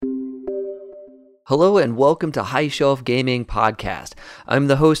Hello and welcome to High Shelf Gaming Podcast. I'm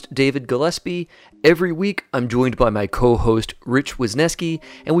the host, David Gillespie. Every week, I'm joined by my co-host, Rich Wisniewski,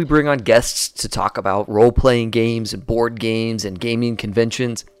 and we bring on guests to talk about role-playing games and board games and gaming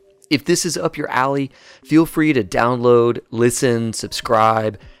conventions. If this is up your alley, feel free to download, listen,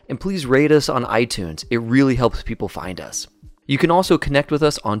 subscribe, and please rate us on iTunes. It really helps people find us. You can also connect with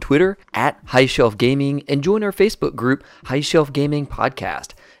us on Twitter at High Shelf Gaming and join our Facebook group, High Shelf Gaming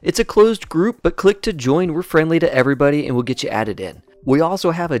Podcast. It's a closed group, but click to join. We're friendly to everybody and we'll get you added in. We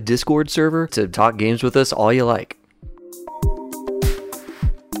also have a Discord server to talk games with us all you like.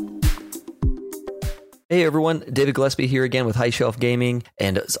 Hey everyone, David Gillespie here again with High Shelf Gaming.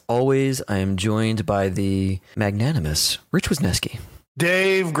 And as always, I am joined by the magnanimous Rich Wisniewski.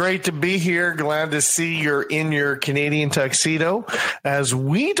 Dave, great to be here. Glad to see you're in your Canadian tuxedo as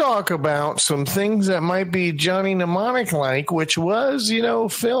we talk about some things that might be Johnny Mnemonic-like, which was,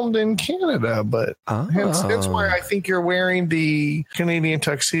 filmed in Canada. But hence why I think you're wearing the Canadian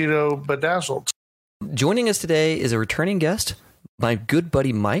tuxedo bedazzled. Joining us today is a returning guest, my good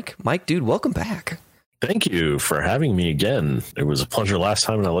buddy Mike. Mike, dude, welcome back. Thank you for having me again. It was a pleasure last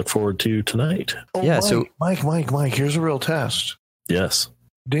time, and I look forward to tonight. Oh, yeah, Mike, here's a real test. Yes.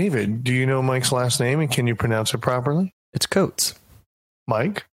 David, do you know Mike's last name and can you pronounce it properly? It's Coates.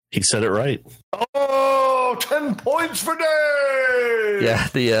 Mike? He said it right. Oh, 10 points for Dave!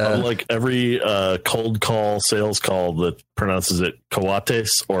 Yeah, like every cold call, sales call that pronounces it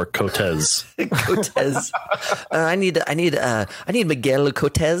Coates or Cotes. Cotes. I need Miguel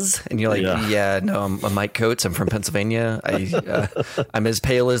Cotes. And you're like, yeah no, I'm Mike Coates. I'm from Pennsylvania. I'm as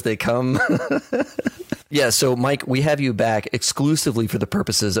pale as they come. Yeah, so Mike, we have you back exclusively for the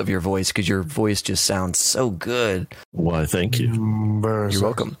purposes of your voice because your voice just sounds so good. Why, thank you. You're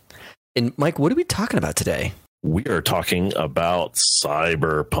welcome. And Mike, what are we talking about today? We are talking about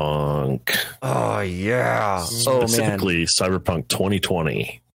Cyberpunk. Oh, yeah. Specifically, Cyberpunk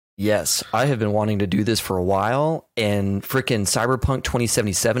 2020. Yes, I have been wanting to do this for a while, and frickin' Cyberpunk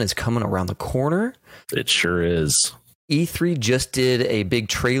 2077 is coming around the corner. It sure is. E3 just did a big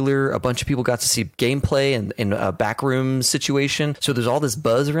trailer. A bunch of people got to see gameplay and in a backroom situation. So there's all this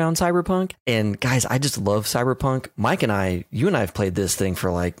buzz around Cyberpunk. And guys, I just love Cyberpunk. Mike and you and I have played this thing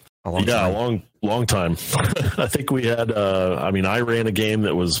for like a long time. Yeah, long time. I think we had, I ran a game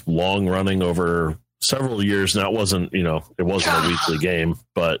that was long running over several years. Now it wasn't a weekly game,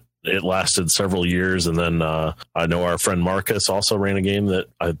 but it lasted several years. And then I know our friend Marcus also ran a game that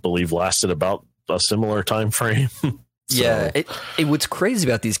I believe lasted about a similar time frame. So. Yeah, what's crazy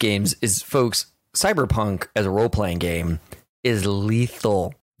about these games is, folks, Cyberpunk as a role-playing game is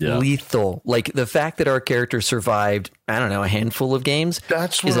lethal. Yeah. Lethal. Like, the fact that our character survived, I don't know, a handful of games.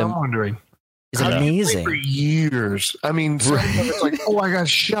 That's what I'm wondering. Is amazing. For years. I mean, it's like, I got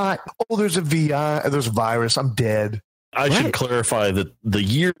shot. Oh, there's there's a virus. I'm dead. I should clarify that the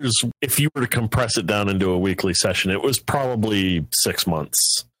years, if you were to compress it down into a weekly session, it was probably 6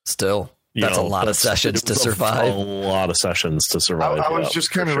 months. Still. That's a lot of sessions to survive. A lot of sessions to survive. I was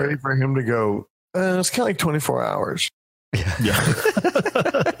just kind of ready for him to go, it's kind of like 24 hours. Yeah.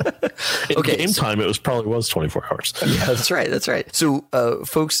 In game time, it probably was 24 hours. Yeah, that's right. So,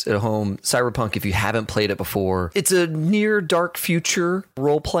 folks at home, Cyberpunk, if you haven't played it before, it's a near dark future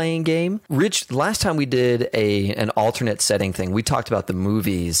role-playing game. Rich, last time we did an alternate setting thing, we talked about the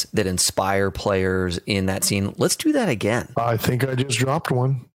movies that inspire players in that scene. Let's do that again. I think I just dropped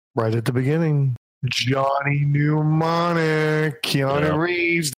one. Right at the beginning, Johnny Mnemonic, Keanu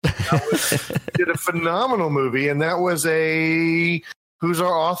Reeves did a phenomenal movie, and that was who's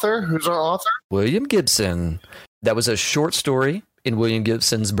our author? William Gibson. That was a short story in William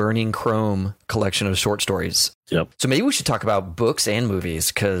Gibson's Burning Chrome collection of short stories. Yep. So maybe we should talk about books and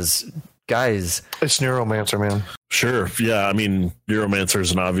movies because, guys, it's Neuromancer, man. Sure. Yeah. I mean, Neuromancer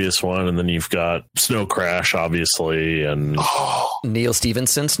is an obvious one. And then you've got Snow Crash, obviously. And Neil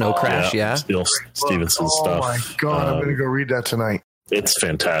Stephenson, Snow Crash. Yeah. Neil Stephenson stuff. Oh, my God. I'm going to go read that tonight. It's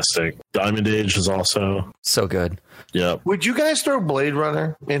fantastic. Diamond Age is also so good. Yeah. Would you guys throw Blade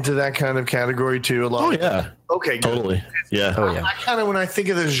Runner into that kind of category too? Oh, yeah. Okay. Good. Totally. Yeah. Oh, yeah. I kind of, when I think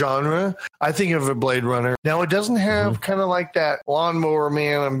of this genre, I think of a Blade Runner. Now, it doesn't have kind of like that lawnmower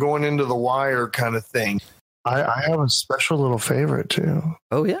man, I'm going into the wire kind of thing. I have a special little favorite too.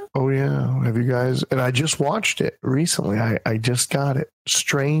 Oh, yeah? Oh, yeah. Have you guys? And I just watched it recently. I just got it.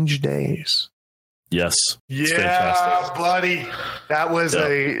 Strange Days. Yes. Yeah, buddy. That was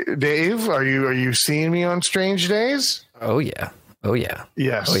Dave, are you seeing me on Strange Days? Oh, yeah. Oh, yeah.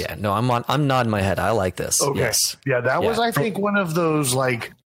 Yes. Oh, yeah. No, I'm nodding my head. I like this. Okay. Yes. Yeah, that was, I think, one of those,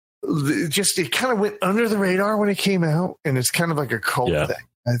 like, just it kind of went under the radar when it came out, and it's kind of like a cult thing,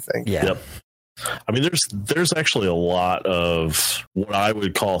 I think. Yeah. Yep. I mean, there's actually a lot of what I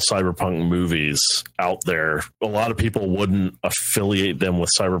would call cyberpunk movies out there. A lot of people wouldn't affiliate them with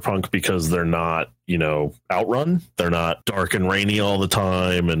cyberpunk because they're not, Outrun. They're not dark and rainy all the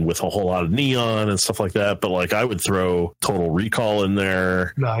time and with a whole lot of neon and stuff like that. But like, I would throw Total Recall in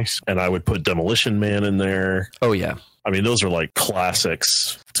there. Nice. And I would put Demolition Man in there. Oh, yeah. I mean, those are like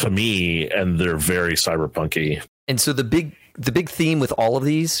classics to me, and they're very cyberpunky. And so the big theme with all of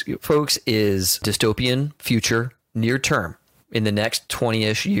these folks is dystopian future, near term. In the next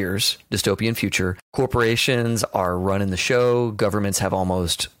 20-ish years, dystopian future, corporations are running the show. Governments have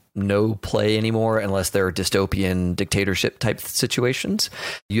almost no play anymore unless they're dystopian dictatorship type situations.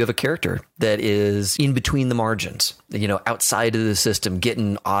 You have a character that is in between the margins, outside of the system,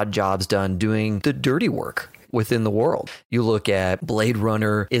 getting odd jobs done, doing the dirty work within the world. You look at Blade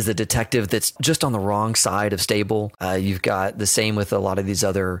Runner is a detective that's just on the wrong side of stable. You've got the same with a lot of these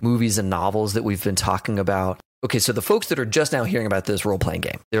other movies and novels that we've been talking about. Okay, so the folks that are just now hearing about this role-playing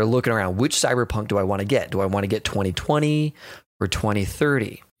game, they're looking around, which cyberpunk do I want to get? Do I want to get 2020 or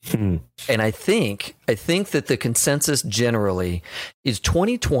 2030? And I think that the consensus generally is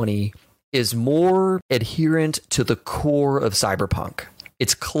 2020 is more adherent to the core of cyberpunk.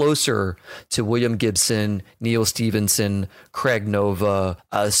 It's closer to William Gibson, Neil Stephenson, Craig Nova,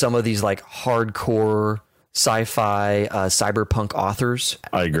 some of these like hardcore sci-fi cyberpunk authors.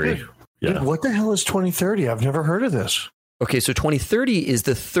 I agree. Yeah. What the hell is 2030? I've never heard of this. Okay, so 2030 is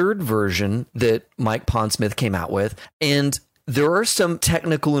the third version that Mike Pondsmith came out with. And there are some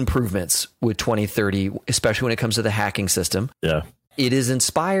technical improvements with 2030, especially when it comes to the hacking system. Yeah. It is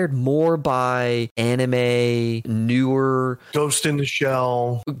inspired more by anime, newer... Ghost in the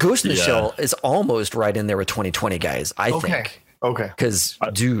Shell. Ghost in the Shell is almost right in there with 2020, guys, I think. Okay. Because,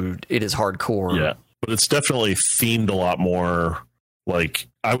 dude, it is hardcore. Yeah, but it's definitely themed a lot more. Like,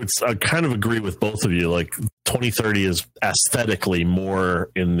 I kind of agree with both of you. Like, 2030 is aesthetically more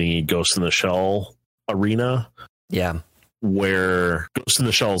in the Ghost in the Shell arena. Yeah. Where Ghost in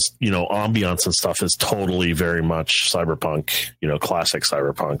the Shell's, ambiance and stuff is totally very much cyberpunk, classic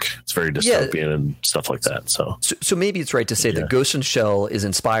cyberpunk. It's very dystopian and stuff like that. So maybe it's right to say that Ghost in the Shell is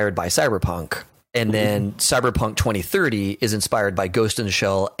inspired by cyberpunk. And then Cyberpunk 2030 is inspired by Ghost in the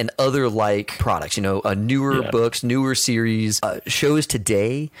Shell and other like products, newer books, newer series, shows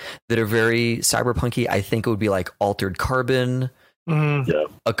today that are very cyberpunky. I think it would be like Altered Carbon,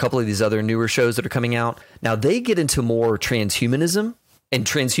 a couple of these other newer shows that are coming out. Now they get into more transhumanism. And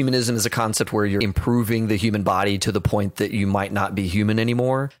transhumanism is a concept where you're improving the human body to the point that you might not be human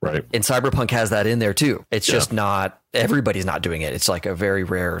anymore. Right. And Cyberpunk has that in there too. It's just not, everybody's not doing it. It's like a very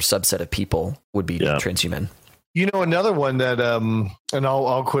rare subset of people would be transhuman. Another one that, and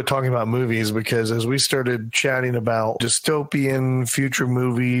I'll quit talking about movies because as we started chatting about dystopian future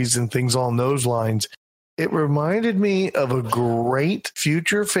movies and things along those lines, it reminded me of a great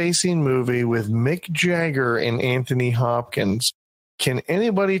future-facing movie with Mick Jagger and Anthony Hopkins. Can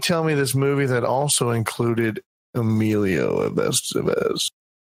anybody tell me this movie that also included Emilio Estevez?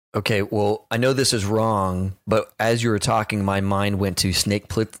 Okay, well, I know this is wrong, but as you were talking, my mind went to Snake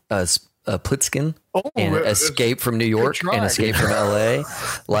Plissken and Escape from New York and Escape from LA.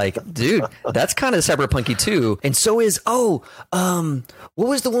 Like, dude, that's kind of cyberpunky too. And so is what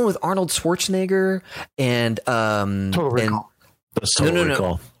was the one with Arnold Schwarzenegger and Total Recall.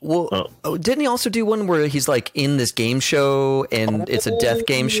 No. Well, didn't he also do one where he's like in this game show and it's a death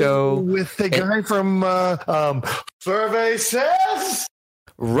game show with the guy from Survey Says?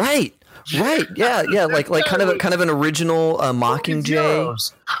 Right. Yeah. Like kind of an original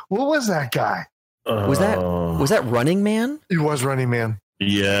Mockingjay. What was that guy? Was that Running Man? It was Running Man.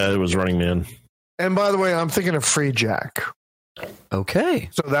 Yeah, it was Running Man. And by the way, I'm thinking of Free Jack. Okay.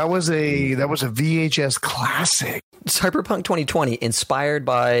 So that was a VHS classic. Cyberpunk 2020 inspired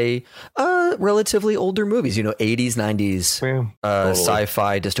by relatively older movies, 80s, 90s,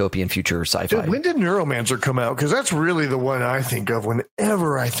 sci-fi, dystopian future sci-fi. Dude, when did Neuromancer come out? Because that's really the one I think of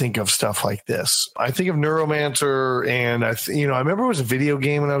whenever I think of stuff like this. I think of Neuromancer, and I remember it was a video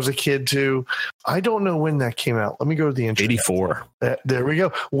game when I was a kid too. I don't know when that came out. Let me go to the internet. 84. There we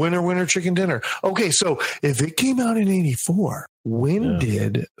go. Winner, chicken dinner. Okay, so if it came out in 84, when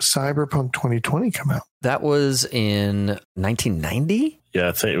did Cyberpunk 2020 come out? That was in 1990? Yeah,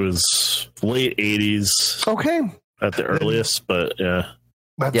 I think it was late 80s. Okay. At the earliest, but yeah.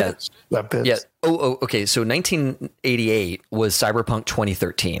 That fits. Yeah. Oh, okay. So 1988 was Cyberpunk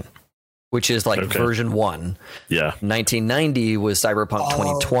 2013, which is like version 1. Yeah. 1990 was Cyberpunk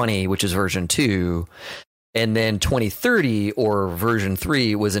 2020, which is version 2. And then 2030 or version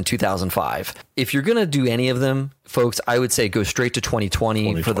 3 was in 2005. If you're going to do any of them, folks, I would say go straight to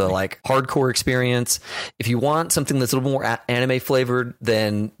 2020 for the like hardcore experience. If you want something that's a little more anime flavored,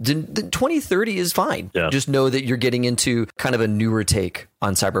 then 2030 is fine. Yeah. Just know that you're getting into kind of a newer take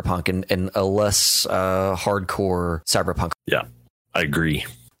on Cyberpunk and a less hardcore Cyberpunk. Yeah, I agree.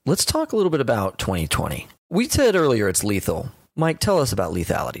 Let's talk a little bit about 2020. We said earlier it's lethal. Mike, tell us about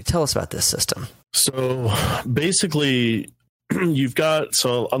lethality. Tell us about this system. So basically, you've got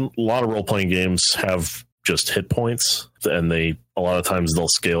a lot of role-playing games have just hit points, and a lot of times they'll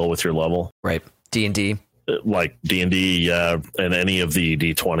scale with your level. Right. D&D. Like D&D, yeah, and any of the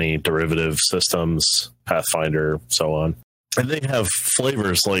D20 derivative systems, Pathfinder, so on. And they have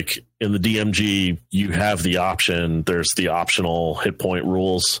flavors, like in the DMG, you have the option. There's the optional hit point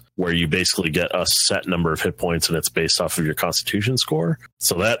rules where you basically get a set number of hit points, and it's based off of your Constitution score.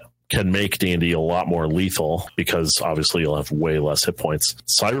 So that can make D&D a lot more lethal because obviously you'll have way less hit points.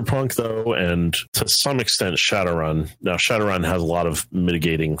 Cyberpunk, though, and to some extent Shadowrun. Now, Shadowrun has a lot of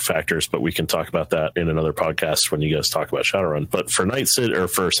mitigating factors, but we can talk about that in another podcast when you guys talk about Shadowrun. But for Night City or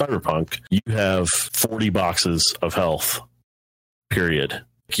for Cyberpunk, you have 40 boxes of health, period.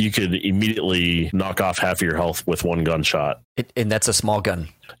 You could immediately knock off half of your health with one gunshot. And that's a small gun.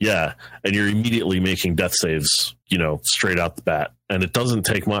 Yeah. And you're immediately making death saves, straight out the bat. And it doesn't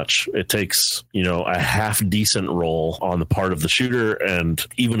take much. It takes, a half decent roll on the part of the shooter, and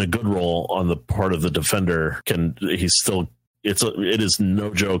even a good roll on the part of the defender it is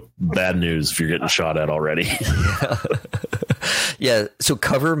no joke bad news if you're getting shot at already. Yeah. So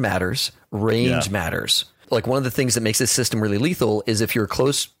cover matters. Range matters. Like one of the things that makes this system really lethal is if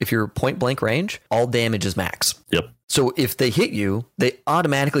you're point blank range, all damage is max. Yep. So if they hit you, they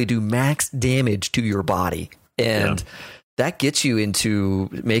automatically do max damage to your body. And that gets you into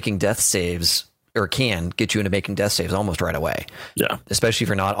making death saves, or can get you into making death saves almost right away. Yeah. Especially if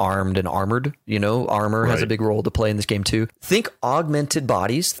you're not armed and armored. Armor has a big role to play in this game too. Think augmented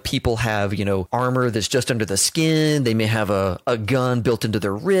bodies. People have, armor that's just under the skin. They may have a gun built into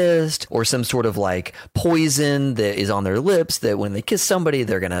their wrist, or some sort of like poison that is on their lips that when they kiss somebody,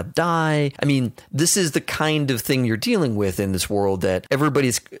 they're going to die. I mean, this is the kind of thing you're dealing with in this world that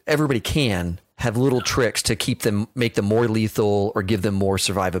everybody can have little tricks to make them more lethal or give them more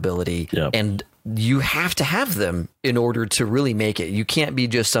survivability. Yep. And you have to have them in order to really make it. You can't be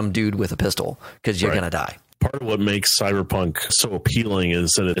just some dude with a pistol because you're going to die. Part of what makes Cyberpunk so appealing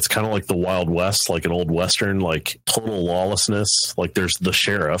is that it's kind of like the Wild West, like an old Western, like total lawlessness. Like there's the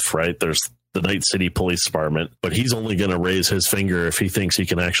sheriff, right? There's the Night City Police Department, but he's only going to raise his finger if he thinks he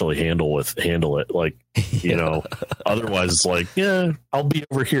can actually handle it. Like, otherwise it's like, yeah, I'll be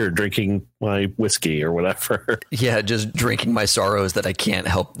over here drinking my whiskey or whatever. Yeah. Just drinking my sorrows that I can't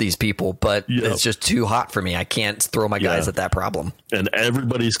help these people, but it's just too hot for me. I can't throw my guys at that problem. And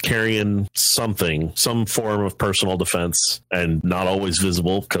everybody's carrying some form of personal defense, and not always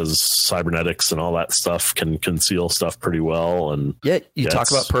visible because cybernetics and all that stuff can conceal stuff pretty well. And you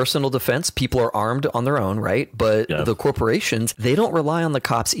talk about personal defense. People are armed on their own, right? But the corporations, they don't rely on the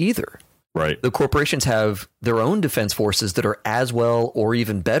cops either. Right. The corporations have their own defense forces that are as well or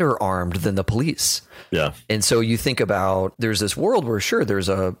even better armed than the police. Yeah. And so you think about, there's this world where sure,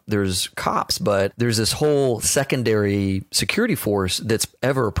 there's cops, but there's this whole secondary security force that's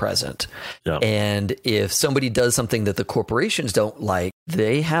ever present. Yeah. And if somebody does something that the corporations don't like,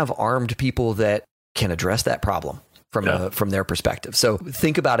 they have armed people that can address that problem from their perspective. So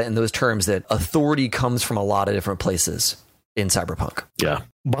think about it in those terms, that authority comes from a lot of different places in Cyberpunk. Yeah.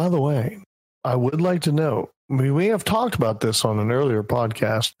 By the way, I would like to know, we have talked about this on an earlier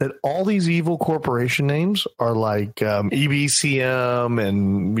podcast, that all these evil corporation names are like EBCM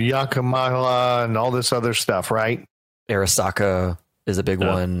and Yakamala and all this other stuff, right? Arasaka is a big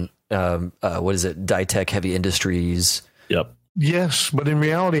one. What is it? Ditech Heavy Industries. Yep. Yes, but in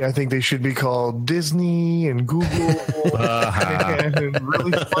reality, I think they should be called Disney and Google and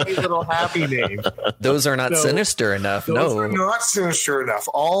really funny little happy names. Those are not sinister enough. Those are not sinister enough.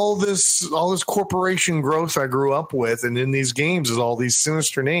 All this corporation growth I grew up with, and in these games is all these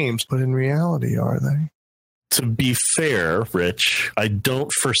sinister names. But in reality, are they? To be fair, Rich, I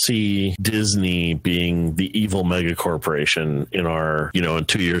don't foresee Disney being the evil mega corporation in our, in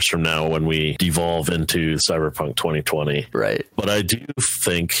 2 years from now when we devolve into Cyberpunk 2020. Right. But I do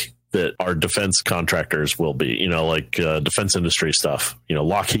think that our defense contractors will be, like defense industry stuff,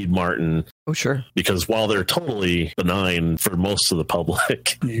 Lockheed Martin. Oh, sure. Because while they're totally benign for most of the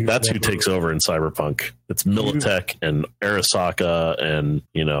public, that's who takes over in Cyberpunk. It's Militech and Arasaka and,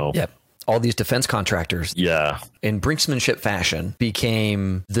 Yep. all these defense contractors, in brinksmanship fashion,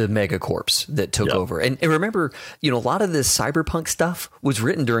 became the megacorps that took over. And remember, a lot of this cyberpunk stuff was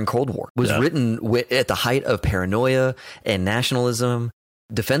written during Cold War, was written at the height of paranoia and nationalism.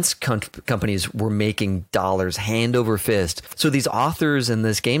 Defense companies were making dollars hand over fist. So these authors and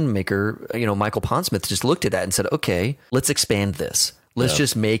this game maker, Michael Pondsmith, just looked at that and said, okay, let's expand this. Let's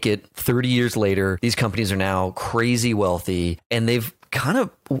just make it 30 years later. These companies are now crazy wealthy, and they've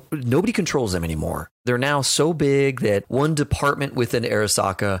nobody controls them anymore. They're now so big that one department within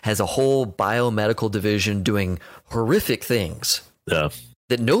Arasaka has a whole biomedical division doing horrific things.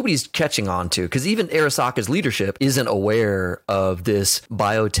 That nobody's catching on to, because even Arasaka's leadership isn't aware of this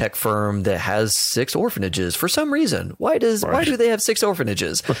biotech firm that has 6 orphanages for some reason. Why do they have 6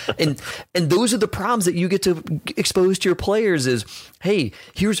 orphanages? and those are the problems that you get to expose to your players is, hey,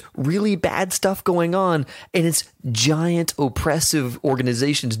 here's really bad stuff going on, and it's giant oppressive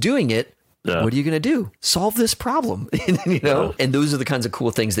organizations doing it. What are you going to do? Solve this problem, And those are the kinds of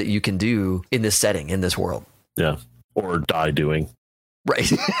cool things that you can do in this setting, in this world. Yeah, or die doing.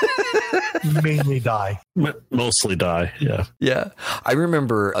 Right. Mainly die. Mostly die. Yeah. Yeah. I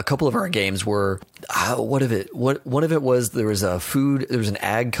remember a couple of our games were, one of it was there was an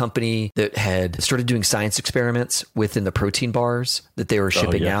ag company that had started doing science experiments within the protein bars that they were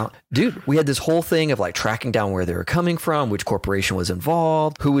shipping out. Dude, we had this whole thing of like tracking down where they were coming from, which corporation was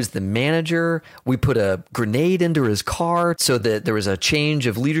involved, who was the manager. We put a grenade into his car so that there was a change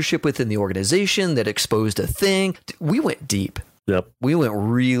of leadership within the organization that exposed a thing. We went deep. Yep. We went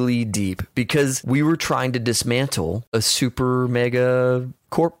really deep because we were trying to dismantle a super mega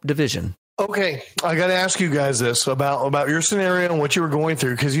corp division. Okay, I got to ask you guys this about your scenario and what you were going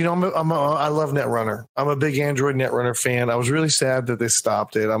through, because I love Netrunner. I'm a big Android Netrunner fan. I was really sad that they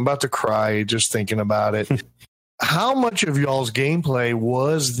stopped it. I'm about to cry just thinking about it. How much of y'all's gameplay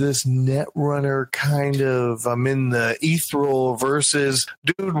was this Netrunner kind of, I'm in the ethereal versus,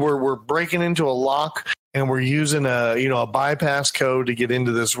 dude, we're breaking into a lock and we're using a bypass code to get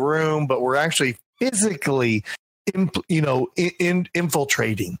into this room, but we're actually physically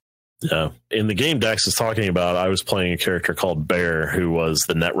infiltrating. Yeah. In the game Dax is talking about, I was playing a character called Bear, who was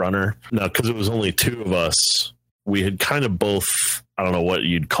the Netrunner. Now, because it was only 2 of us, we had kind of both, I don't know what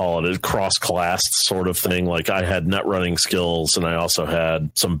you'd call it, a cross-classed sort of thing. Like I had net running skills and I also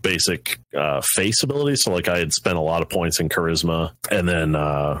had some basic face abilities. So like I had spent a lot of points in charisma, and then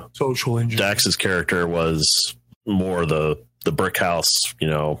social engineering. Dax's character was more the brick house,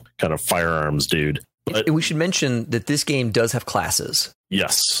 kind of firearms dude. But we should mention that this game does have classes.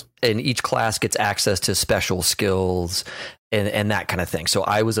 Yes. And each class gets access to special skills and that kind of thing. So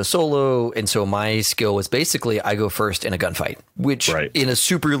I was a solo, and so my skill was basically I go first in a gunfight, which in a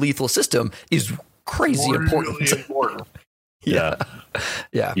super lethal system is crazy important. Really important. Yeah,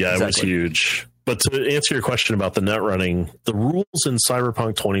 exactly. It was huge. But to answer your question about the net running, the rules in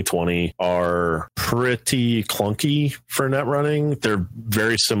Cyberpunk 2020 are pretty clunky for net running. They're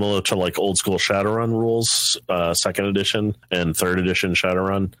very similar to like old school Shadowrun rules, 2nd edition and 3rd edition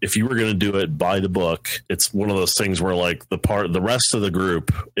Shadowrun. If you were going to do it by the book, it's one of those things where like the rest of the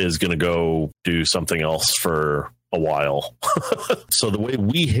group is going to go do something else for a while. So the way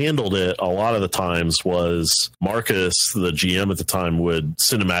we handled it a lot of the times was Marcus, the GM at the time, would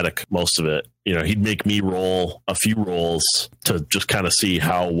cinematic most of it. He'd make me roll a few rolls to just kind of see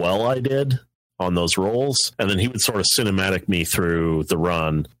how well I did on those rolls. And then he would sort of cinematic me through the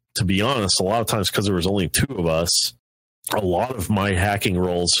run. To be honest, a lot of times, because there was only 2 of us, a lot of my hacking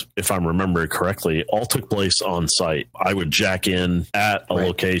rolls, if I'm remembering correctly, all took place on site. I would jack in at a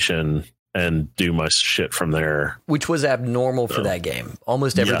location and do my shit from there. Which was abnormal for that game.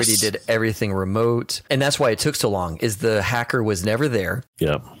 Almost everybody did everything remote. And that's why it took so long, is the hacker was never there.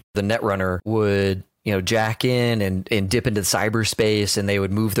 Yeah. The Netrunner would, jack in and dip into cyberspace, and they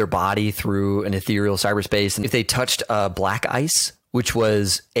would move their body through an ethereal cyberspace. And if they touched black ice, which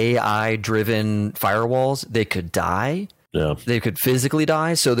was AI-driven firewalls, they could die. Yeah. They could physically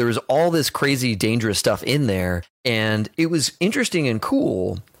die. So there was all this crazy, dangerous stuff in there. And it was interesting and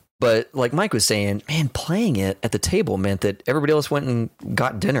cool. But like Mike was saying, man, playing it at the table meant that everybody else went and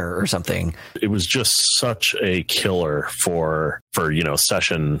got dinner or something. It was just such a killer for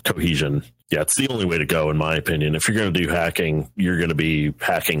session cohesion. Yeah, it's the only way to go, in my opinion. If you're going to do hacking, you're going to be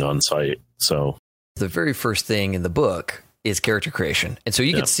hacking on site. So the very first thing in the book is character creation. And so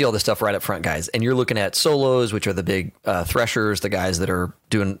you can see all this stuff right up front, guys. And you're looking at solos, which are the big threshers, the guys that are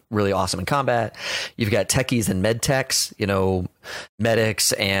doing really awesome in combat. You've got techies and med techs,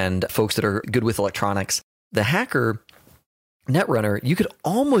 medics and folks that are good with electronics. The hacker, Netrunner, you could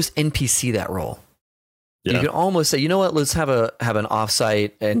almost NPC that role. You can almost say, you know what, let's have an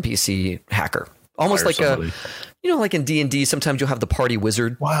offsite NPC hacker. Almost like somebody. Like in D&D, sometimes you'll have the party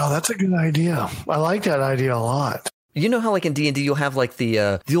wizard. Wow, that's a good idea. I like that idea a lot. You know how like in D&D you'll have like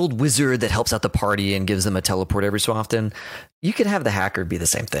the old wizard that helps out the party and gives them a teleport every so often? You could have the hacker be the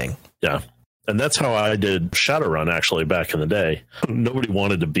same thing. Yeah. And that's how I did Shadowrun actually back in the day. Nobody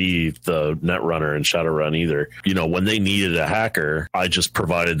wanted to be the Netrunner in Shadowrun either. When they needed a hacker, I just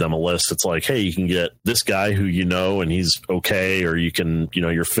provided them a list. It's like, hey, you can get this guy who and he's okay, or you can,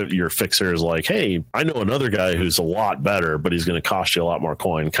 your fixer is like, hey, I know another guy who's a lot better, but he's going to cost you a lot more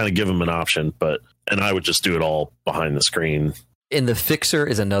coin. Kind of give him an option, and I would just do it all behind the screen. And the fixer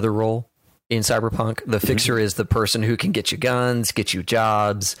is another role. In Cyberpunk, the fixer is the person who can get you guns, get you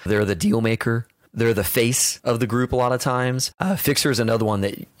jobs. They're the deal maker. They're the face of the group a lot of times. Fixer is another one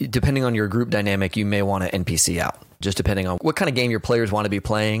that, depending on your group dynamic, you may want to NPC out, just depending on what kind of game your players want to be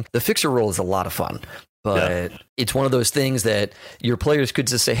playing. The fixer role is a lot of fun, but it's one of those things that your players could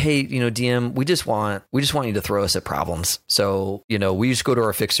just say, hey, DM, we just want you to throw us at problems. So, we just go to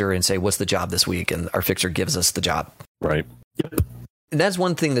our fixer and say, what's the job this week? And our fixer gives us the job. Right. Yep. And that's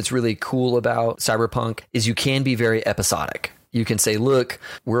one thing that's really cool about Cyberpunk is you can be very episodic. You can say, look,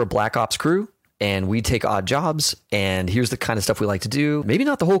 we're a Black Ops crew and we take odd jobs and here's the kind of stuff we like to do. Maybe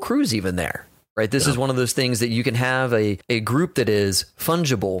not the whole crew's even there, right? This is one of those things that you can have a group that is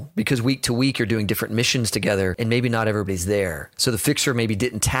fungible because week to week you're doing different missions together and maybe not everybody's there. So the fixer maybe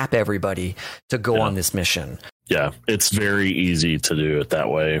didn't tap everybody to go on this mission. Yeah, it's very easy to do it that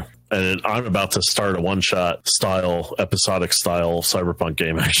way. And I'm about to start a one-shot style, episodic style Cyberpunk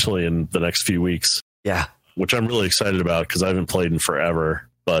game actually in the next few weeks. Yeah. Which I'm really excited about because I haven't played in forever.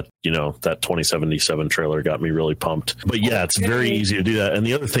 But, that 2077 trailer got me really pumped. But yeah, it's very easy to do that. And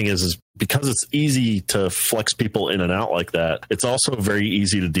the other thing is because it's easy to flex people in and out like that, it's also very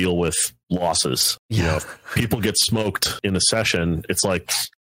easy to deal with losses. Yeah. If people get smoked in a session, it's like,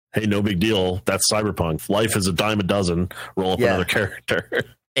 hey, no big deal. That's Cyberpunk. Life is a dime a dozen. Roll up another character.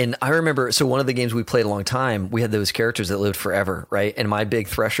 And I remember, so one of the games we played a long time, we had those characters that lived forever, right? And my big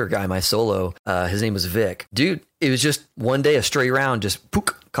Thresher guy, my solo, his name was Vic. Dude, it was just one day, a stray round, just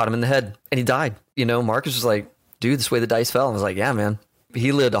pook, caught him in the head, and he died. Marcus was like, dude, this way the dice fell. And I was like, yeah, man.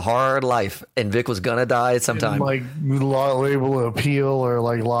 He lived a hard life, and Vic was gonna die at some time. Like able to appeal or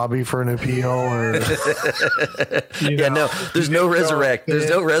like lobby for an appeal, or there's no resurrect. There's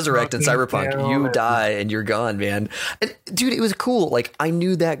no resurrect in Cyberpunk. You die and you're gone, man. And, dude, it was cool. Like I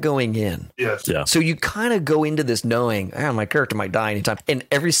knew that going in. Yes. Yeah. So you kind of go into this knowing, my character might die anytime, and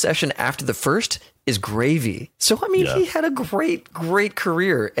every session after the first is gravy. So I mean, he had a great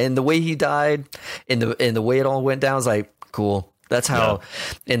career, and the way he died, and the way it all went down was like cool. That's how,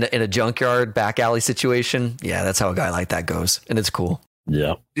 in a junkyard back alley situation, that's how a guy like that goes, and it's cool.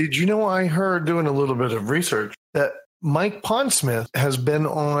 Yeah. Did you know? I heard doing a little bit of research that Mike Pondsmith has been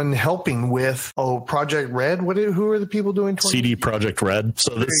on helping with Project Red. Who are the people doing? CD Projekt Red.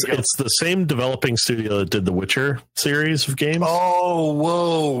 So it's the same developing studio that did the Witcher series of games. Oh,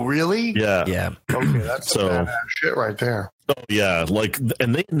 whoa, really? Yeah. Yeah. Okay, that's some badass shit right there. Oh yeah,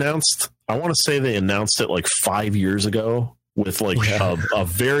 and they announced. I want to say they announced it like 5 years ago. With a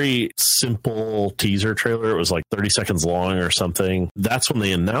very simple teaser trailer. It was like 30 seconds long or something. That's when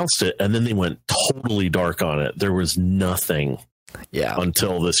they announced it. And then they went totally dark on it. There was nothing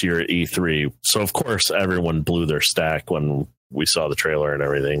until this year at E3. So, of course, everyone blew their stack when we saw the trailer and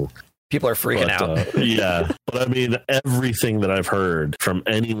everything. People are freaking out. But I mean, everything that I've heard from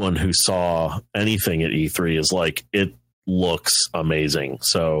anyone who saw anything at E3 is like, it looks amazing.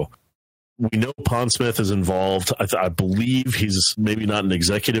 So we know Pondsmith is involved. I believe he's maybe not an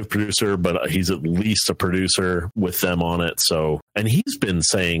executive producer, but he's at least a producer with them on it. So, and he's been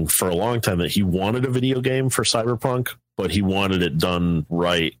saying for a long time that he wanted a video game for Cyberpunk, but he wanted it done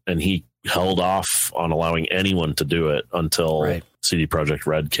right. And he held off on allowing anyone to do it until CD Projekt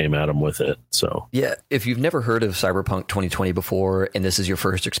Red came at him with it. So if you've never heard of Cyberpunk 2020 before, and this is your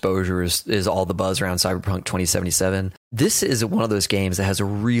first exposure, is all the buzz around Cyberpunk 2077. This is one of those games that has a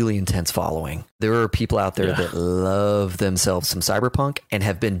really intense following. There are people out there that love themselves some Cyberpunk and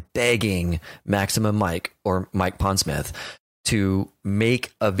have been begging Maximum Mike or Mike Pondsmith to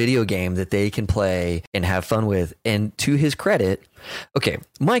make a video game that they can play and have fun with. And to his credit,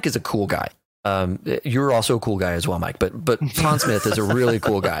 Mike is a cool guy. You're also a cool guy as well, Mike, but Pondsmith is a really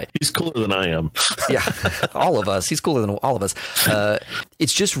cool guy. He's cooler than I am. All of us. He's cooler than all of us.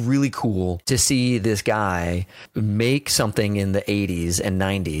 It's just really cool to see this guy make something in the 80s and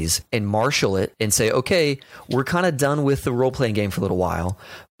 90s and marshal it and say, okay, we're kind of done with the role-playing game for a little while,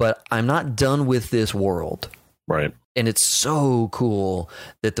 but I'm not done with this world. Right. And it's so cool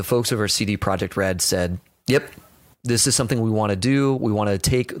that the folks over CD Projekt Red said, Yep. This is something we want to do. We want to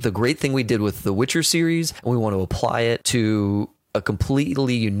take the great thing we did with the Witcher series and we want to apply it to a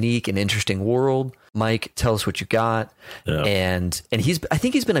completely unique and interesting world. Mike, tell us what you got. Yeah. And I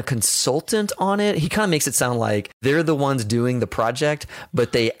think he's been a consultant on it. He kind of makes it sound like they're the ones doing the project,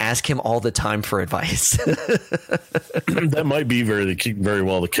 but they ask him all the time for advice. That might be very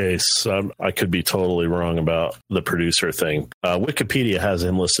well the case. I could be totally wrong about the producer thing. Wikipedia has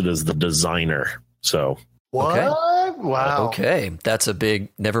him listed as the designer. So what? Okay. Wow. Okay, that's a big.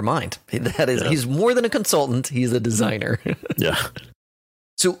 Never mind. That is. Yeah. He's more than a consultant. He's a designer. Yeah.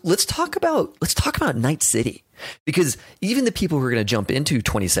 So let's talk about Night City, because even the people who are going to jump into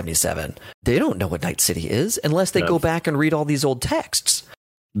 2077, they don't know what Night City is unless they go back and read all these old texts.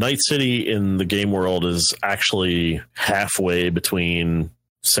 Night City in the game world is actually halfway between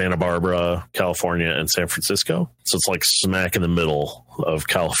Santa Barbara, California, and San Francisco. So it's like smack in the middle of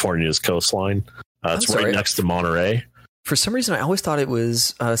California's coastline. It's right next to Monterey. For some reason, I always thought it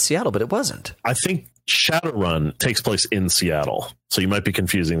was Seattle, but it wasn't. I think Shadowrun takes place in Seattle, so you might be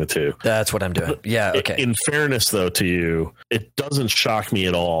confusing the two. That's what I'm doing. Yeah, okay. In fairness, though, to you, it doesn't shock me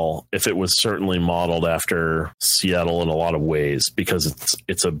at all if it was certainly modeled after Seattle in a lot of ways, because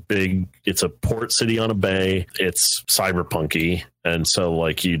it's a port city on a bay. It's cyberpunky. And so,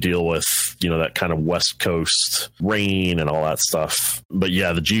 like, you deal with, that kind of West Coast rain and all that stuff. But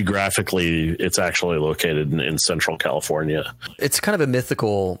yeah, geographically, it's actually located in Central California. It's kind of a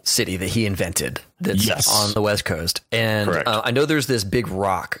mythical city that he invented that's on the West Coast. And I know there's this big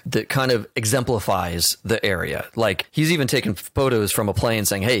rock that kind of exemplifies the area. Like, he's even taken photos from a plane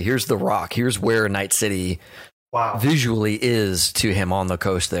saying, hey, here's the rock. Here's where Night City visually is to him on the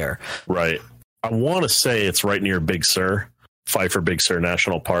coast there. Right. I want to say it's right near Big Sur. Pfeiffer Big Sur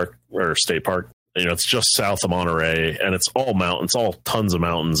National Park or State Park. It's just south of Monterey, and it's all mountains, all tons of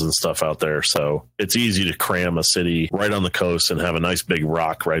mountains and stuff out there. So it's easy to cram a city right on the coast and have a nice big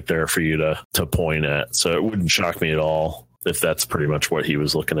rock right there for you to point at. So it wouldn't shock me at all if that's pretty much what he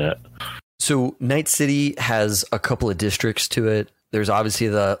was looking at. So Night City has a couple of districts to it. There's obviously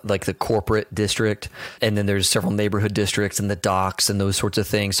the corporate district, and then there's several neighborhood districts and the docks and those sorts of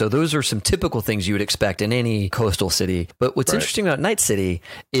things. So those are some typical things you would expect in any coastal city. But what's interesting about Night City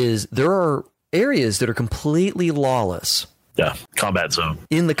is there are areas that are completely lawless. Yeah, combat zone.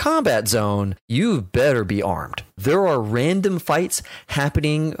 In the combat zone, you better be armed. There are random fights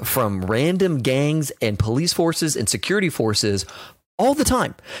happening from random gangs and police forces and security forces all the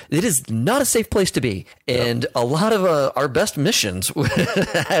time. It is not a safe place to be. And a lot of our best missions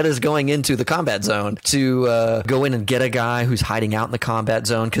had us going into the combat zone to go in and get a guy who's hiding out in the combat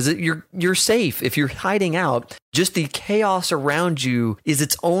zone, because you're safe if you're hiding out. Just the chaos around you is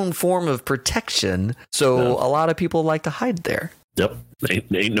its own form of protection. So a lot of people like to hide there. Yep.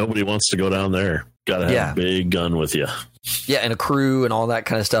 Ain't nobody wants to go down there. Got to have a big gun with you. Yeah, and a crew and all that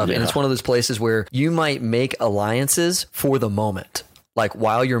kind of stuff. Yeah. And it's one of those places where you might make alliances for the moment. Like,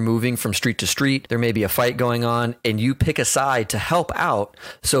 while you're moving from street to street, there may be a fight going on, and you pick a side to help out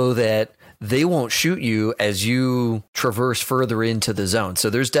so that they won't shoot you as you traverse further into the zone.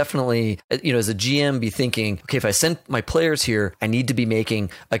 So there's definitely, as a GM, be thinking, okay, if I send my players here, I need to be making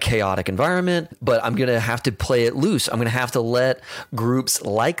a chaotic environment, but I'm going to have to play it loose. I'm going to have to let groups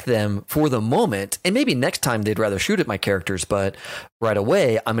like them for the moment. And maybe next time they'd rather shoot at my characters, but right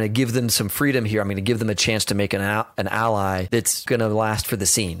away, I'm going to give them some freedom here. I'm going to give them a chance to make an ally that's going to last for the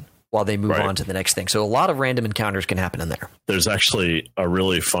scene while they move on to the next thing. So a lot of random encounters can happen in there. There's actually a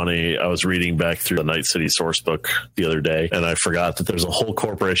really funny, I was reading back through the Night City source book the other day, and I forgot that there's a whole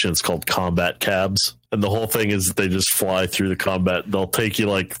corporation. It's called Combat Cabs. And the whole thing is they just fly through the combat. They'll take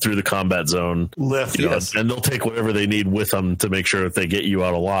you through the combat zone, and they'll take whatever they need with them to make sure that they get you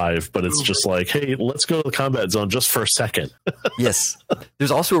out alive. But it's just like, hey, let's go to the combat zone just for a second. Yes.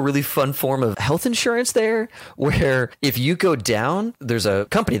 There's also a really fun form of health insurance there, where if you go down, there's a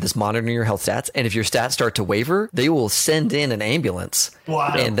company that's monitoring your health stats. And if your stats start to waver, they will send in an ambulance.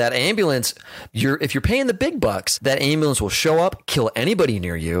 Wow. And that ambulance, if you're paying the big bucks, that ambulance will show up, kill anybody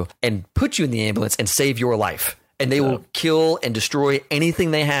near you, and put you in the ambulance and save your life. And they will kill and destroy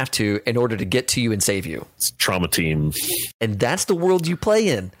anything they have to in order to get to you and save you. It's trauma team. And that's the world you play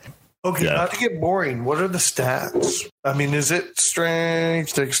in. Okay, not to get boring, what are the stats? I mean, is it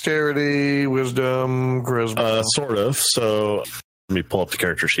strength, dexterity, wisdom, charisma? Sort of. So let me pull up the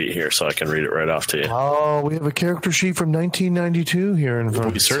character sheet here so I can read it right off to you. Oh, we have a character sheet from 1992 here in front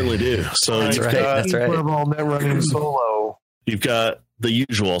of us. We certainly do. So that's right. That's right. Net running solo. You've got the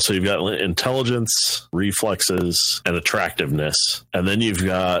usual. So you've got intelligence, reflexes, and attractiveness. And then you've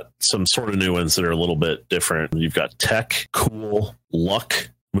got some sort of new ones that are a little bit different. You've got tech, cool, luck,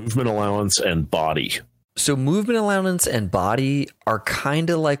 movement allowance, and body. So movement allowance and body are kind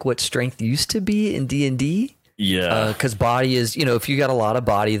of like what strength used to be in D&D. Yeah. Because body is, if you got a lot of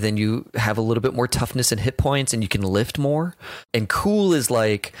body, then you have a little bit more toughness and hit points and you can lift more. And cool is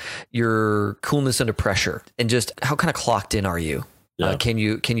like your coolness under pressure. And just how kind of clocked in are you? Yeah. Can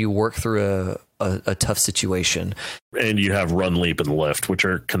you work through a tough situation? And you have run, leap, and lift, which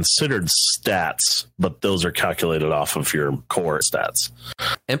are considered stats, but those are calculated off of your core stats.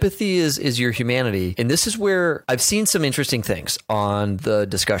 Empathy is your humanity. And this is where I've seen some interesting things on the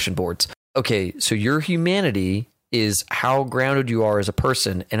discussion boards. Okay, so your humanity is how grounded you are as a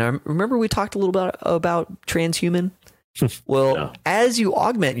person. And I remember we talked a little bit about transhuman. Well, yeah. As you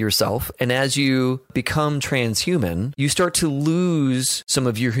augment yourself and as you become transhuman, you start to lose some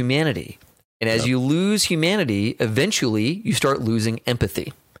of your humanity. And as you lose humanity, eventually you start losing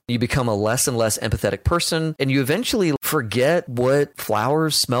empathy. You become a less and less empathetic person, and you eventually forget what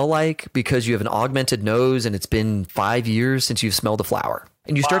flowers smell like because you have an augmented nose and it's been 5 years since you've smelled a flower.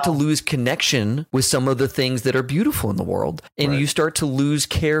 And you start to lose connection with some of the things that are beautiful in the world. And you start to lose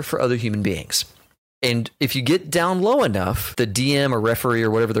care for other human beings. And if you get down low enough, the DM or referee or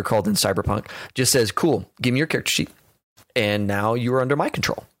whatever they're called in Cyberpunk just says, cool, give me your character sheet. And now you are under my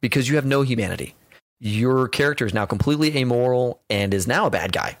control because you have no humanity. Your character is now completely amoral and is now a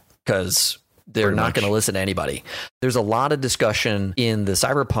bad guy because they're not going to listen to anybody. There's a lot of discussion in the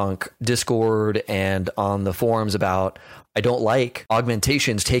Cyberpunk Discord and on the forums about, I don't like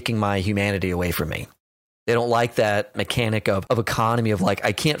augmentations taking my humanity away from me. They don't like that mechanic of economy of like,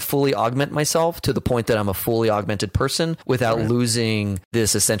 I can't fully augment myself to the point that I'm a fully augmented person without losing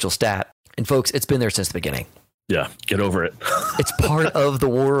this essential stat. And folks, it's been there since the beginning. Yeah, get over it. It's part of the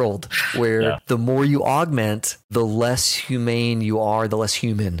world where the more you augment, the less humane you are, the less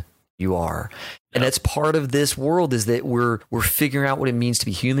human you are. And that's part of this world is that we're figuring out what it means to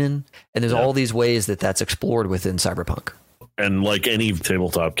be human. And there's all these ways that that's explored within Cyberpunk. And like any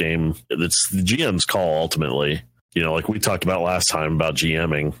tabletop game, it's the GM's call ultimately. Like we talked about last time about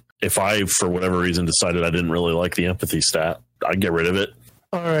GMing. If I, for whatever reason, decided I didn't really like the empathy stat, I'd get rid of it.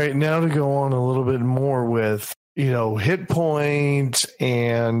 All right, now to go on a little bit more with, hit points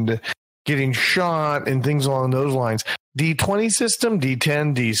and getting shot and things along those lines. D20 system,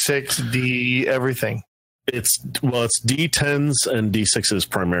 D10, D6, D everything. It's D10s and D6s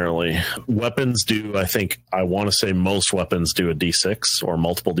primarily. Weapons do, I want to say most weapons do a D6 or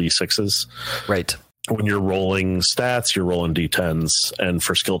multiple D6s. Right. When you're rolling stats, you're rolling D10s. And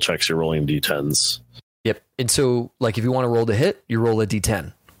for skill checks, you're rolling D10s. Yep. And so, like, if you want to roll to hit, you roll a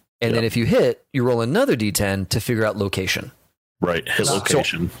D10. And then if you hit, you roll another D10 to figure out location. Right. Hit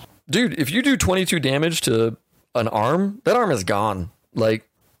location. So, dude, if you do 22 damage to an arm, that arm is gone. Like,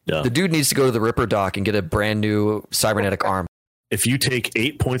 the dude needs to go to the Ripper dock and get a brand new cybernetic arm. If you take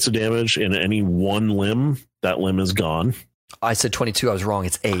 8 points of damage in any one limb, that limb is gone. I said 22. I was wrong.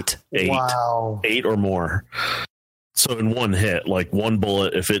 It's 8. 8. Wow. 8 or more. So in one hit, like one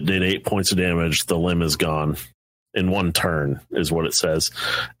bullet, if it did 8 points of damage, the limb is gone in one turn is what it says.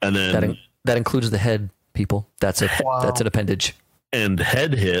 And then that includes the head, people. That's an appendage. And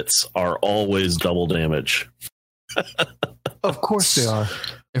head hits are always double damage. Of course they are.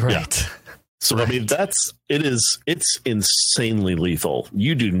 Right. Yeah. So, I mean, it's insanely lethal.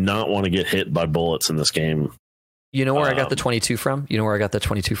 You do not want to get hit by bullets in this game. You know where I got the 22 from?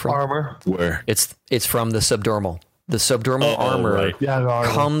 Armor. Where? It's from the subdermal. The subdermal armor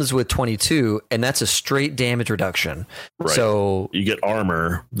comes with 22, and that's a straight damage reduction. Right. So you get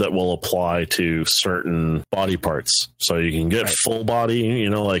armor that will apply to certain body parts. So you can get full body,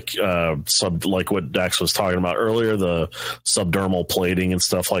 like what Dax was talking about earlier, the subdermal plating and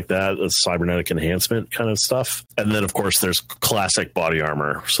stuff like that, the cybernetic enhancement kind of stuff. And then, of course, there's classic body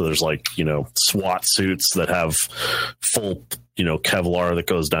armor. So there's SWAT suits that have full Kevlar that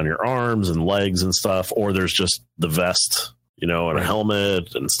goes down your arms and legs and stuff, or there's just the vest, and a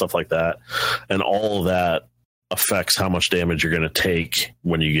helmet and stuff like that. And all of that affects how much damage you're going to take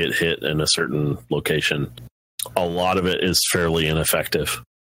when you get hit in a certain location. A lot of it is fairly ineffective.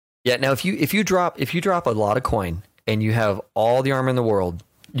 Yeah. Now, if you drop a lot of coin and you have all the armor in the world,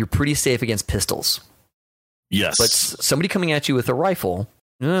 you're pretty safe against pistols. Yes. But somebody coming at you with a rifle.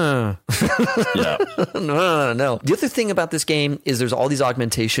 Yeah. No. The other thing about this game is there's all these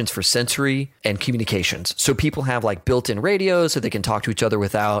augmentations for sensory and communications. So people have built-in radios so they can talk to each other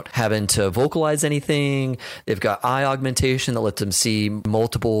without having to vocalize anything. They've got eye augmentation that lets them see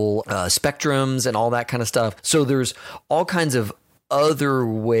multiple spectrums and all that kind of stuff. So there's all kinds of other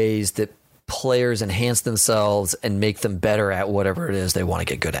ways that players enhance themselves and make them better at whatever it is they want to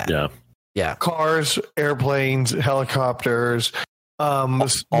get good at. Yeah. Yeah. Cars, airplanes, helicopters,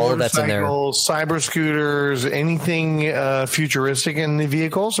 All of that's in there. Motorcycles, cyber scooters, anything futuristic in the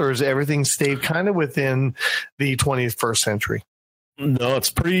vehicles, or is everything stayed kind of within the 21st century? No, it's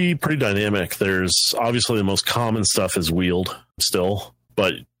pretty dynamic. There's obviously the most common stuff is wheeled still,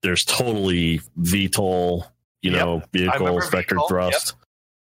 but there's totally VTOL, vehicles, vector thrust.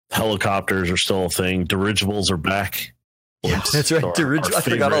 Yep. Helicopters are still a thing. Dirigibles are back. Yeah, that's right. I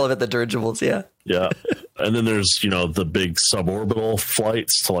forgot all of it. The dirigibles, yeah. Yeah. And then there's, the big suborbital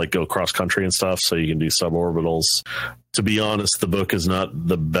flights to like go cross country and stuff. So you can do suborbitals. To be honest, the book is not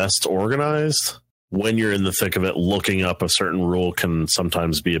the best organized. When you're in the thick of it, looking up a certain rule can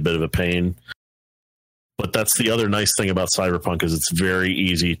sometimes be a bit of a pain. But that's the other nice thing about Cyberpunk is it's very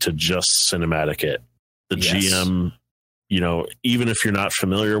easy to just cinematic it. The GM, even if you're not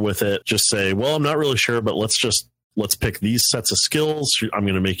familiar with it, just say, well, I'm not really sure, but let's pick these sets of skills. I'm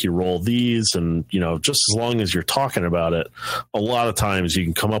going to make you roll these. And, just as long as you're talking about it, a lot of times you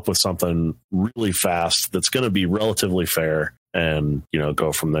can come up with something really fast that's going to be relatively fair and,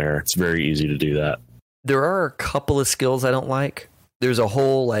 go from there. It's very easy to do that. There are a couple of skills I don't like. There's a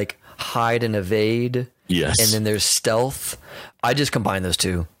whole like hide and evade. Yes. And then there's stealth. I just combine those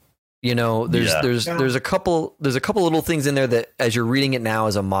two. There's a couple little things in there that as you're reading it now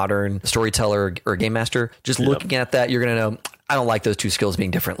as a modern storyteller or game master, just looking at that, you're going to know, I don't like those two skills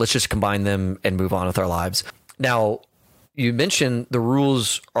being different. Let's just combine them and move on with our lives. Now, you mentioned the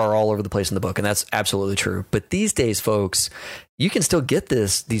rules are all over the place in the book, and that's absolutely true. But these days, folks, you can still get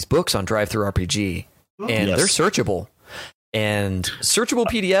these books on DriveThruRPG, and they're searchable. And searchable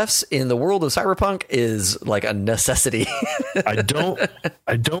PDFs in the world of Cyberpunk is like a necessity. I don't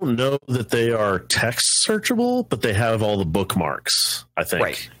know that they are text searchable, but they have all the bookmarks, I think.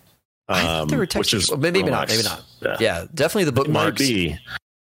 Right. I thought they were text, which is maybe not. Yeah, definitely the bookmarks. It might be.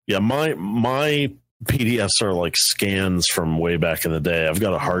 Yeah, my PDFs are like scans from way back in the day. I've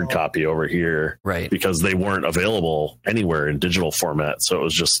got a hard copy over here, right? Because they weren't available anywhere in digital format. So it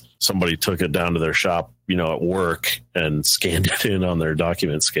was just somebody took it down to their shop, at work and scanned it in on their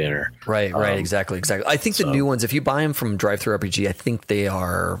document scanner. Right. Exactly. I think the new ones, if you buy them from DriveThruRPG, I think they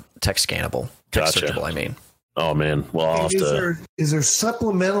are text scannable, text searchable. I mean, oh man, well, I'll have to. Is there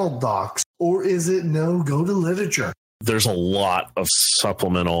supplemental docs, or is it no? Go to literature. There's a lot of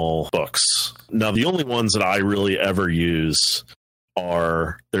supplemental books. Now, the only ones that I really ever use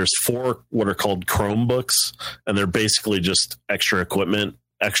there's 4 what are called Chromebooks, and they're basically just extra equipment,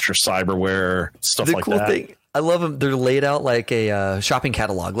 extra cyberware, stuff like that. Thing, I love them. They're laid out like a shopping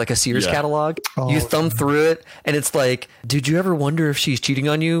catalog, like a Sears catalog. You thumb through it, and it's like, did you ever wonder if she's cheating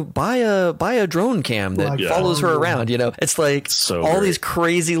on you? Buy a drone cam that follows her around. It's like these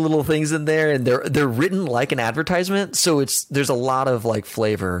crazy little things in there, and they're written like an advertisement. So there's a lot of like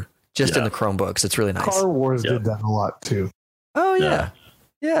flavor just in the Chromebooks. It's really nice. Car Wars did that a lot too. Oh yeah.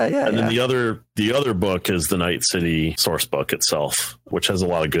 Yeah. And then the other book is the Night City source book itself, which has a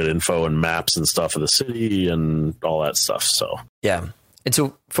lot of good info and maps and stuff of the city and all that stuff. So yeah. And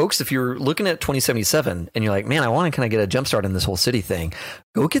so, folks, if you're looking at 2077 and you're like, man, I want to kind of get a jump start in this whole city thing,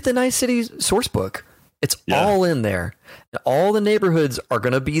 go get the Night City source book. It's all in there. All the neighborhoods are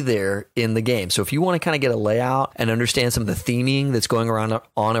going to be there in the game. So if you want to kind of get a layout and understand some of the theming that's going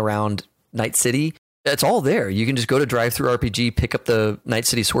around Night City, it's all there. You can just go to DriveThruRPG, pick up the Night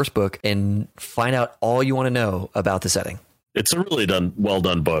City source book, and find out all you want to know about the setting. It's a really well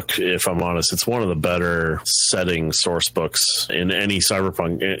done book, if I'm honest. It's one of the better setting source books in any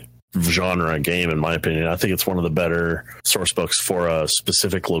Cyberpunk genre game, in my opinion. I think it's one of the better source books for a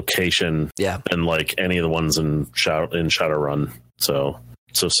specific location than like any of the ones in Shadowrun. So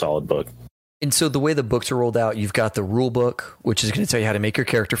it's a solid book. And so the way the books are rolled out, you've got the rule book, which is going to tell you how to make your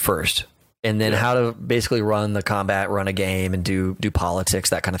character first. And then how to basically run the combat, run a game, and do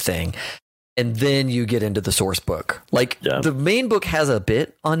politics, that kind of thing. And then you get into the source book. The main book has a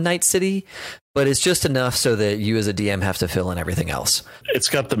bit on Night City, but it's just enough so that you as a DM have to fill in everything else. It's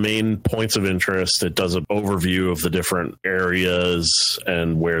got the main points of interest. It does an overview of the different areas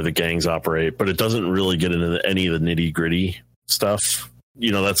and where the gangs operate, but it doesn't really get into any of the nitty gritty stuff.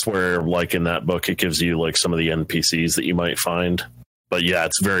 That's where, like in that book, it gives you like some of the NPCs that you might find. But yeah,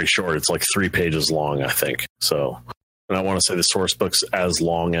 it's very short. It's like 3 pages long, I think. So, and I want to say the source book's as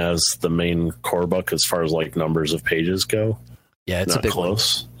long as the main core book as far as like numbers of pages go. Yeah, it's not a big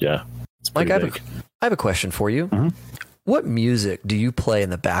close. One. Yeah, it's Mike, I have a question for you. Mm-hmm. What music do you play in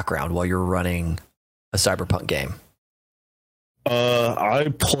the background while you're running a Cyberpunk game?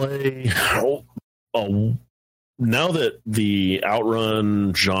 I play. Now that the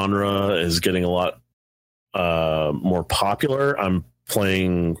Outrun genre is getting a lot more popular, I'll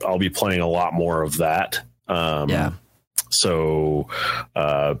be playing a lot more of that. So,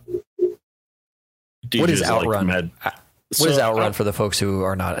 what is Outrun? What is Outrun for the folks who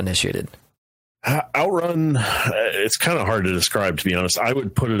are not initiated? Outrun, it's kind of hard to describe, to be honest. I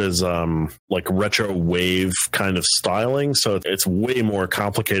would put it as like retro wave kind of styling. So it's way more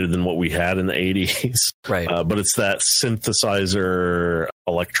complicated than what we had in the 80s. Right. But it's that synthesizer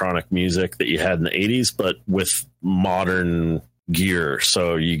electronic music that you had in the 80s, but with modern gear.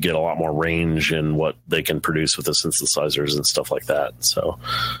 So you get a lot more range in what they can produce with the synthesizers and stuff like that. So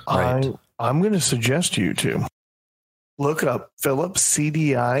I'm going to suggest you to look up Philips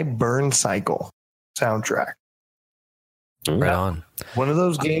CDI Burn Cycle soundtrack. Right on. One of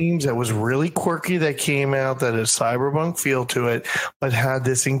those games that was really quirky that came out that had a cyberpunk feel to it, but had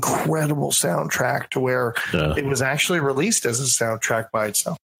this incredible soundtrack to where it was actually released as a soundtrack by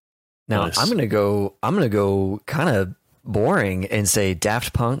itself. Now nice. I'm gonna go kind of boring and say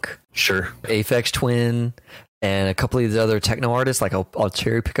Daft Punk, sure, Aphex Twin, and a couple of these other techno artists. Like I'll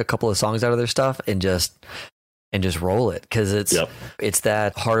cherry pick a couple of songs out of their stuff and just roll it, because it's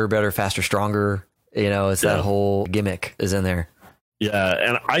that harder, better, faster, stronger. It's that whole gimmick is in there. Yeah,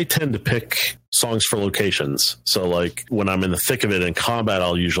 and I tend to pick songs for locations. So like when I'm in the thick of it in combat,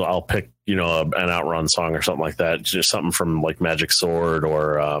 I'll pick an Outrun song or something like that, just something from like Magic Sword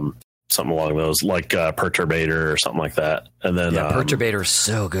or something along those, like Perturbator or something like that. And then Perturbator is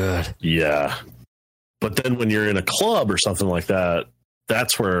so good. Yeah, but then when you're in a club or something like that,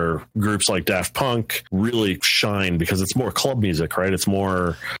 that's where groups like Daft Punk really shine, because it's more club music, right? It's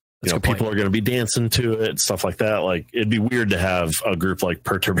more, people are going to be dancing to it, stuff like that. Like, it'd be weird to have a group like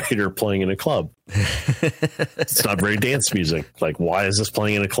Perturbator playing in a club. It's not very dance music. Like, why is this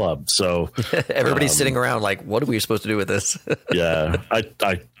playing in a club? So everybody's sitting around like, what are we supposed to do with this? Yeah.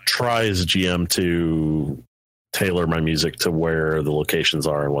 I try as a GM to tailor my music to where the locations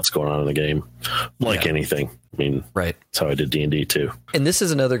are and what's going on in the game, like anything. I mean, right. That's how I did D&D too. And this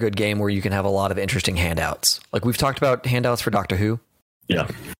is another good game where you can have a lot of interesting handouts. Like we've talked about handouts for Doctor Who. Yeah.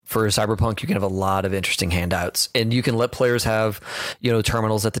 For Cyberpunk, you can have a lot of interesting handouts, and you can let players have,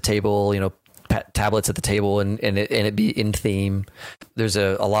 terminals at the table, tablets at the table, and it be in theme. There's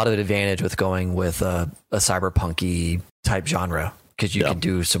a lot of advantage with going with a cyberpunky type genre, because you can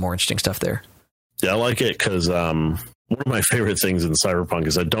do some more interesting stuff there. Yeah, I like it because one of my favorite things in Cyberpunk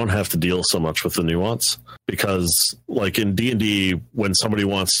is I don't have to deal so much with the nuance, because like in D&D, when somebody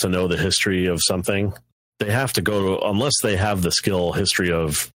wants to know the history of something, they have to go to, unless they have the skill history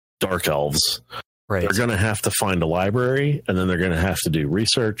of Dark Elves, right, they're going to have to find a library, and then they're going to have to do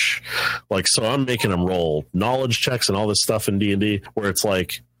research. Like, so I'm making them roll knowledge checks and all this stuff in D&D, where it's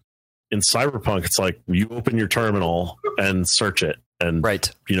like in Cyberpunk, it's like you open your terminal and search it, and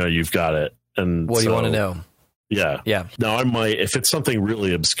you've got it. And what do you want to know? Yeah. Yeah. Now I might, if it's something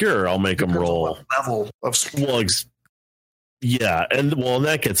really obscure, I'll make them roll level of slugs. Yeah. And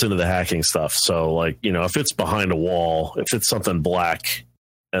that gets into the hacking stuff. So like, if it's behind a wall, if it's something black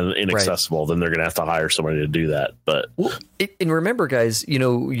and inaccessible, then they're going to have to hire somebody to do that. But and remember, guys,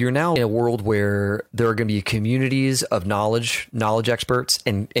 you're now in a world where there are going to be communities of knowledge experts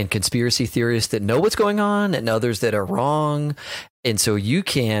and conspiracy theorists that know what's going on, and others that are wrong. And so you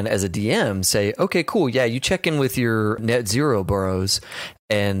can, as a DM, say, okay, cool. Yeah, you check in with your net zero bros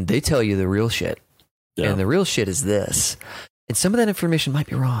and they tell you the real shit. Yeah. And the real shit is this. And some of that information might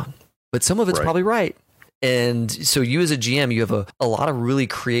be wrong, but some of it's probably right. And so you as a GM, you have a lot of really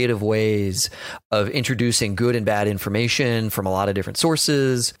creative ways of introducing good and bad information from a lot of different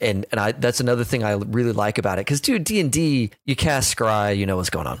sources. And that's another thing I really like about it. Because, dude, D&D, you cast Scry, you know what's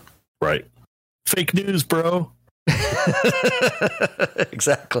going on. Right. Fake news, bro.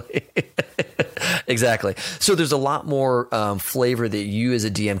 Exactly. So there's a lot more flavor that you as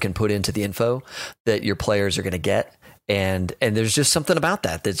a DM can put into the info that your players are going to get. And there's just something about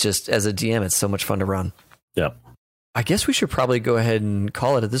that's just, as a DM, it's so much fun to run. Yeah. I guess we should probably go ahead and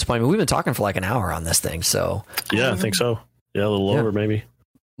call it at this point. I mean, we've been talking for like an hour on this thing. So yeah, I think so. Yeah, a little over maybe.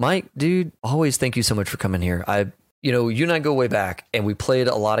 Mike, dude, always thank you so much for coming here. You and I go way back, and we played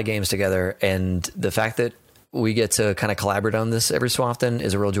a lot of games together. And the fact that we get to kind of collaborate on this every so often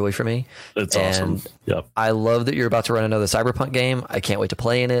is a real joy for me. It's awesome. Yep. I love that you're about to run another Cyberpunk game. I can't wait to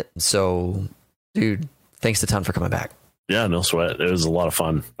play in it. So, dude, thanks a ton for coming back. Yeah, no sweat. It was a lot of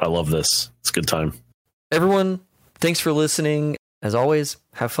fun. I love this. It's a good time. Everyone, thanks for listening. As always,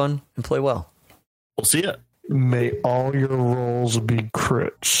 have fun and play well. We'll see ya. May all your rolls be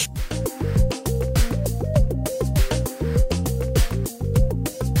crits.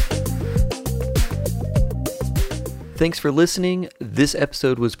 Thanks for listening. This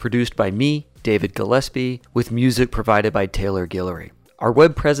episode was produced by me, David Gillespie, with music provided by Taylor Guillory. Our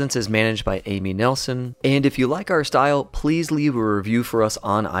web presence is managed by Amy Nelson, and if you like our style, please leave a review for us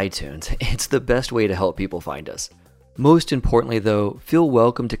on iTunes. It's the best way to help people find us. Most importantly though, feel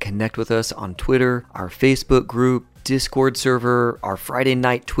welcome to connect with us on Twitter, our Facebook group, Discord server, our Friday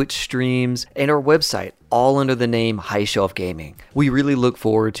night Twitch streams, and our website, all under the name High Shelf Gaming. We really look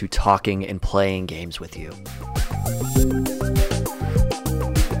forward to talking and playing games with you.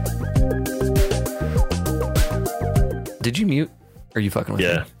 Did you mute? Are you fucking with me?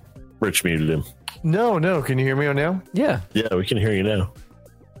 Yeah. Rich muted him. No. Can you hear me now? Yeah. Yeah, we can hear you now.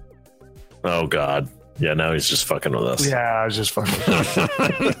 Oh, God. Yeah, now he's just fucking with us. Yeah, I was just fucking with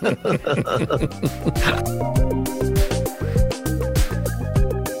you.